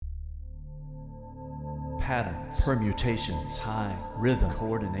patterns, permutations, time, rhythm,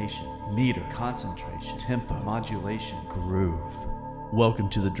 coordination, meter, concentration, tempo, modulation, groove. Welcome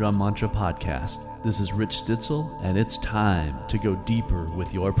to the Drum Mantra Podcast. This is Rich Stitzel, and it's time to go deeper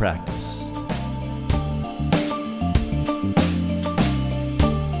with your practice.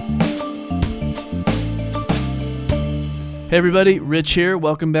 Hey everybody, Rich here.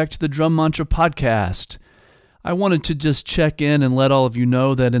 Welcome back to the Drum Mantra Podcast. I wanted to just check in and let all of you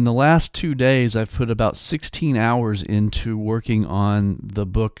know that in the last 2 days, I've put about 16 hours into working on the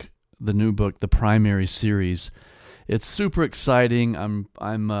book, the new book, the primary series. It's super exciting.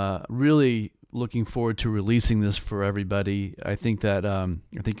 I'm really looking forward to releasing this for everybody. I think you're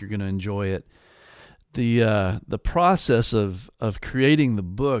going to enjoy it. The process of creating the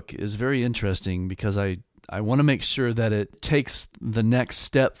book is very interesting because I want to make sure that it takes the next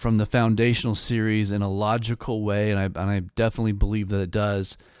step from the foundational series in a logical way, and I definitely believe that it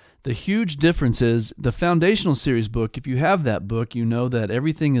does. The huge difference is the foundational series book, if you have that book, you know that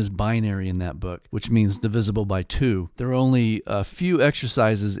everything is binary in that book, which means divisible by 2. There are only a few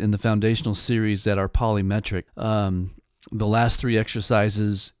exercises in the foundational series that are polymetric. The last 3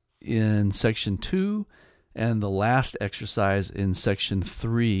 exercises in section 2 and the last exercise in section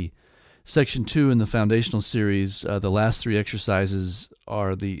 3. Section 2 in the foundational series, the last 3 exercises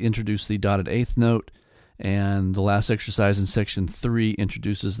are introduce the dotted eighth note, and the last exercise in section 3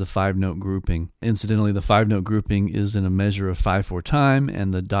 introduces the 5-note grouping. Incidentally, the 5-note grouping is in a measure of 5/4 time,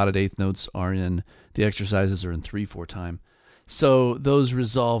 and the dotted eighth notes the exercises are in 3/4 time. So those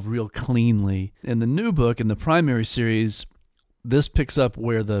resolve real cleanly. In the new book, in the primary series, this picks up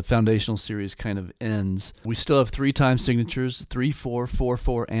where the foundational series kind of ends. We still have 3 time signatures, 3/4,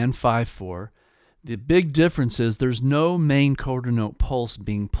 4/4, and 5/4. The big difference is there's no main quarter note pulse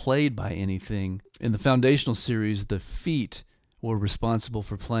being played by anything. In the foundational series, the feet were responsible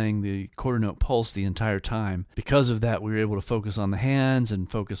for playing the quarter note pulse the entire time. Because of that, we were able to focus on the hands and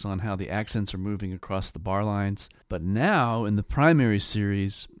focus on how the accents are moving across the bar lines. But now, in the primary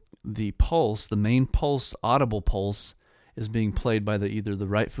series, the pulse, the main pulse, audible pulse, is being played by either the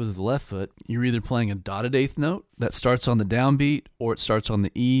right foot or the left foot. You're either playing a dotted eighth note that starts on the downbeat, or it starts on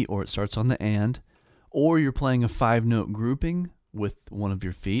the E, or it starts on the and, or you're playing a 5-note grouping with one of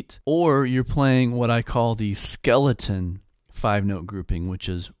your feet, or you're playing what I call the skeleton 5-note grouping, which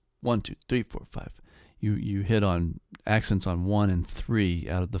is 1, 2, 3, 4, 5. You hit on accents on 1 and 3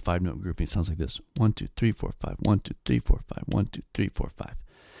 out of the 5-note grouping. It sounds like this: 1, 2, 3, 4, 5. 1, 2, 3, 4, 5. 1, 2, 3, 4, 5.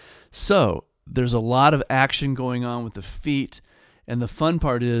 So there's a lot of action going on with the feet, and the fun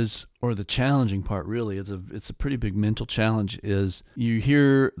part is, or the challenging part really, it's a pretty big mental challenge, is you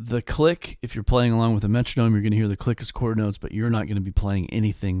hear the click. If you're playing along with a metronome, you're going to hear the click as quarter notes, but you're not going to be playing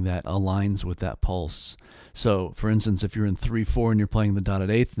anything that aligns with that pulse. So, for instance, if you're in 3/4 and you're playing the dotted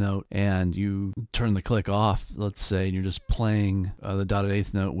eighth note and you turn the click off, let's say, and you're just playing the dotted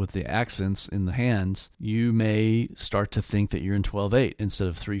eighth note with the accents in the hands, you may start to think that you're in 12/8 instead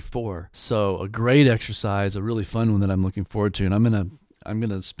of 3/4. So, a great exercise, a really fun one that I'm looking forward to, and I'm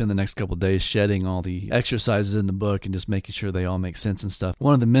gonna spend the next couple of days shedding all the exercises in the book and just making sure they all make sense and stuff.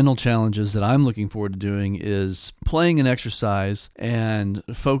 One of the mental challenges that I'm looking forward to doing is playing an exercise and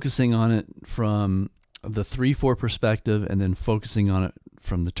focusing on it from the 3/4 perspective, and then focusing on it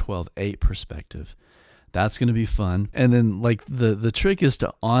from the 12/8 perspective. That's going to be fun. And then the trick is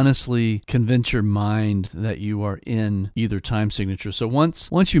to honestly convince your mind that you are in either time signature. So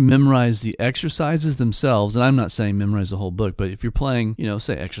once you memorize the exercises themselves, and I'm not saying memorize the whole book, but if you're playing,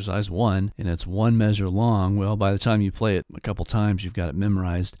 say exercise 1 and it's 1 measure long, well, by the time you play it a couple times, you've got it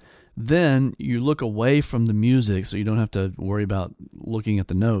memorized. Then you look away from the music so you don't have to worry about looking at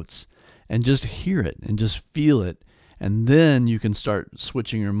the notes, and just hear it and just feel it. And then you can start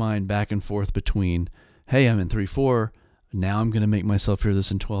switching your mind back and forth between, hey, I'm in 3/4, now I'm going to make myself hear this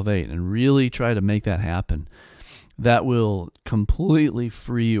in 12/8, and really try to make that happen. That will completely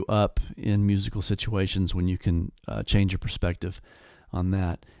free you up in musical situations when you can change your perspective on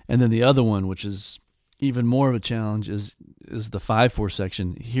that. And then the other one, which is even more of a challenge, is the 5/4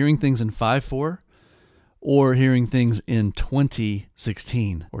 section. Hearing things in 5/4 or hearing things in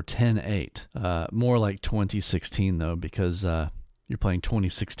 20/16 or 10/8. More like 20/16 though, because you're playing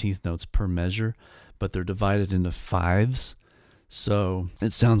 20/16 notes per measure, but they're divided into 5s. So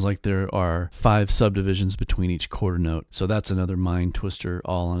it sounds like there are 5 subdivisions between each quarter note. So that's another mind twister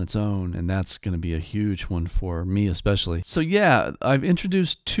all on its own, and that's going to be a huge one for me especially. So yeah, I've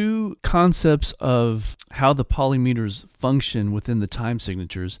introduced 2 concepts of how the polymeters function within the time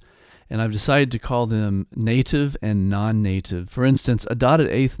signatures. and I've decided to call them native and non-native. For instance, a dotted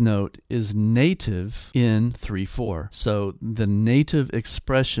eighth note is native in 3/4. So the native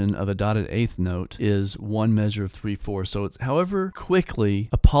expression of a dotted eighth note is 1 measure of 3/4. So it's however quickly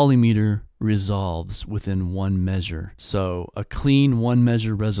a polymeter resolves within 1 measure. So a clean 1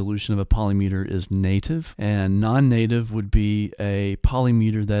 measure resolution of a polymeter is native, and non-native would be a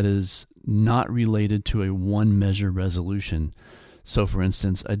polymeter that is not related to a 1 measure resolution. So for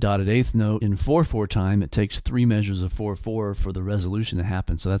instance, a dotted eighth note in 4/4 time, it takes 3 measures of 4/4 for the resolution to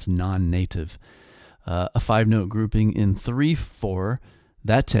happen. So that's non-native. A 5-note grouping in 3/4,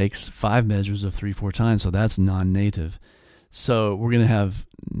 that takes 5 measures of 3/4 time. So that's non-native. So we're going to have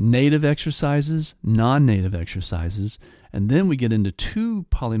native exercises, non-native exercises, and then we get into 2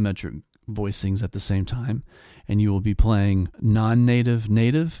 polymetric voicings at the same time, and you will be playing non-native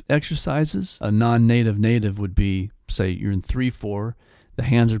native exercises. A non-native native would be, say you're in 3/4, the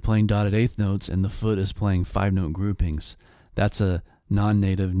hands are playing dotted eighth notes, and the foot is playing 5-note groupings. That's a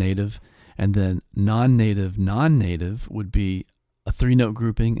non-native native. And then non-native non-native would be a 3-note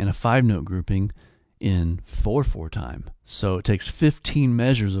grouping and a 5-note grouping in 4/4 time. So it takes 15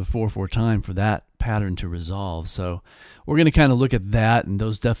 measures of 4/4 time for that pattern to resolve. So we're going to kind of look at that and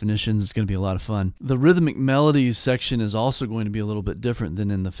those definitions. It's going to be a lot of fun. The rhythmic melodies section is also going to be a little bit different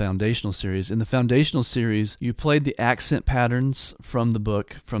than in the foundational series. In the foundational series, you played the accent patterns from the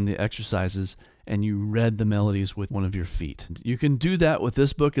book, from the exercises, and you read the melodies with one of your feet. You can do that with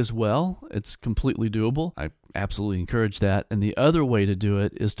this book as well. It's completely doable. I absolutely encourage that. And the other way to do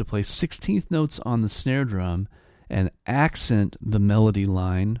it is to play 16th notes on the snare drum and accent the melody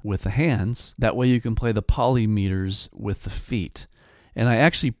line with the hands. That way you can play the polymeters with the feet. And I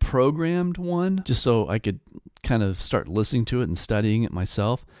actually programmed one just so I could kind of start listening to it and studying it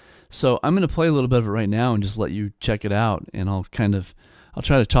myself. So I'm going to play a little bit of it right now and just let you check it out, and I'll try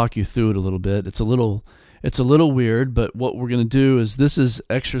to talk you through it a little bit. It's a little weird, but what we're going to do is, this is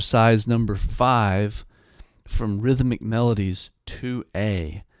exercise number 5 from Rhythmic Melodies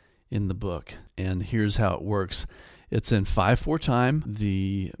 2A in the book. And here's how it works. It's in 5/4 time.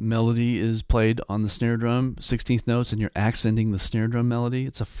 The melody is played on the snare drum, 16th notes, and you're accenting the snare drum melody.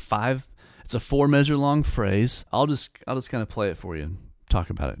 It's a 4 measure long phrase. I'll just kind of play it for you and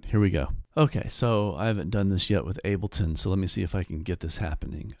talk about it. Here we go. Okay, so I haven't done this yet with Ableton, so let me see if I can get this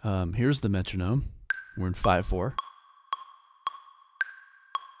happening. Here's the metronome. We're in 5/4.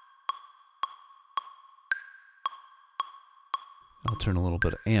 I'll turn a little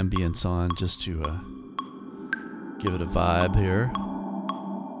bit of ambience on just to give it a vibe here.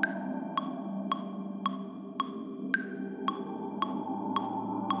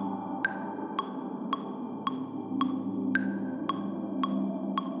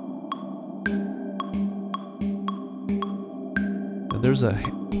 There's a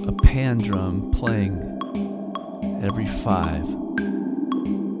pan drum playing every 5.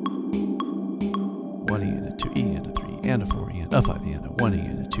 1 E and a 2 E and a 3 and a 4 E and a 5 E and a 1 E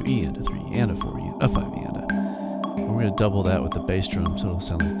and a 2 E and a 3 and a 4 E and a 5 E and a. And we're going to double that with the bass drum, so it'll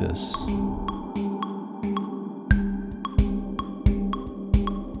sound like this.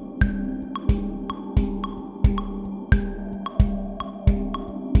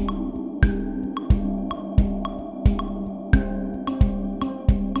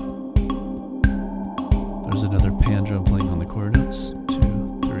 There's another pan drum playing on the quarter notes.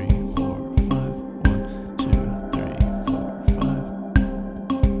 2, 3, 4, 5. 1, 2, 3, 4,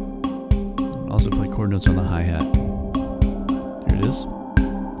 5. Also play quarter notes on the hi-hat. Here it is.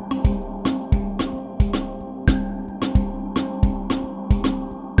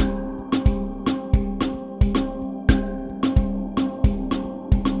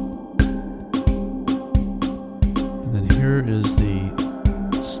 And then here is the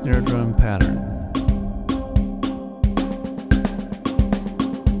snare drum pattern.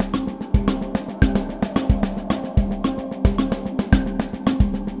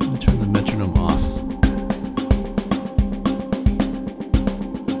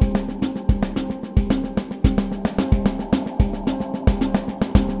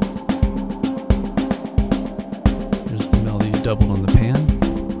 Doubled on the pan.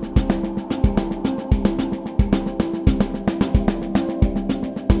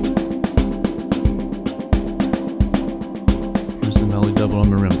 Here's the melody double on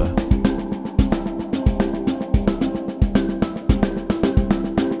marimba.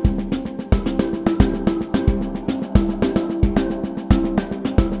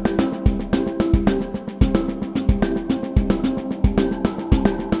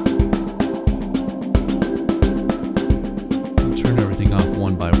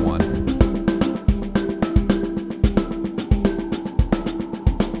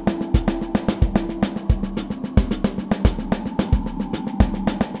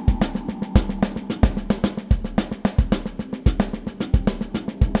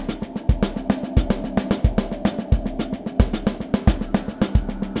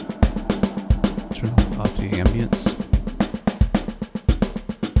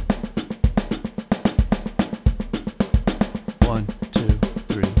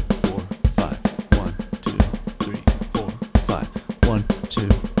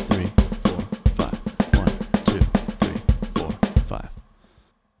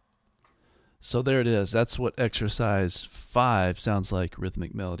 So there it is. That's what exercise 5 sounds like,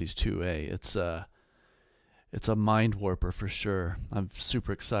 Rhythmic Melodies 2A. It's a mind warper for sure. I'm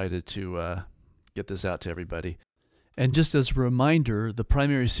super excited to get this out to everybody. And just as a reminder, the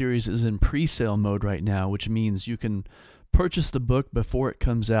primary series is in pre-sale mode right now, which means you can purchase the book before it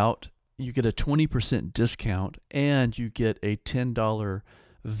comes out. You get a 20% discount, and you get a $10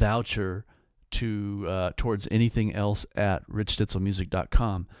 voucher towards anything else at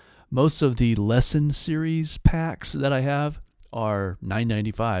richstitzelmusic.com. Most of the lesson series packs that I have are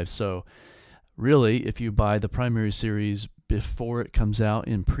 $9.95. So really, if you buy the primary series before it comes out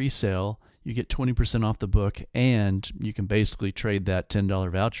in pre-sale, you get 20% off the book, and you can basically trade that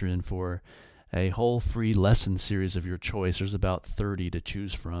 $10 voucher in for a whole free lesson series of your choice. There's about 30 to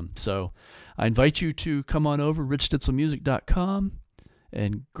choose from. So I invite you to come on over, richstitzelmusic.com,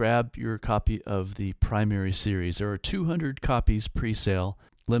 and grab your copy of the primary series. There are 200 copies pre-sale,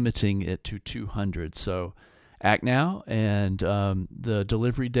 limiting it to 200. So act now, and the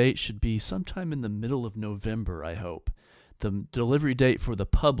delivery date should be sometime in the middle of November, I hope. The delivery date for the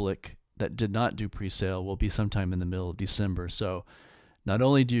public that did not do pre-sale will be sometime in the middle of December. So not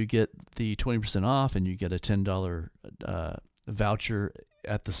only do you get the 20% off and you get a $10 voucher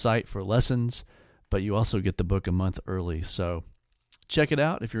at the site for lessons, but you also get the book a month early. So check it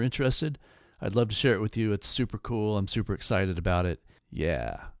out if you're interested. I'd love to share it with you. It's super cool. I'm super excited about it.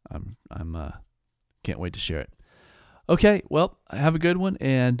 Yeah, I'm can't wait to share it. Okay, well, have a good one,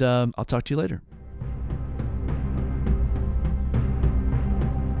 and I'll talk to you later.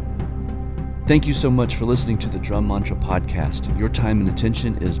 Thank you so much for listening to the Drum Mantra Podcast. Your time and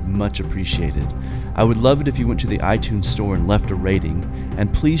attention is much appreciated. I would love it if you went to the iTunes store and left a rating,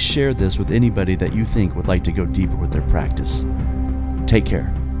 and please share this with anybody that you think would like to go deeper with their practice. Take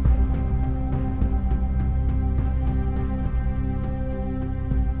care.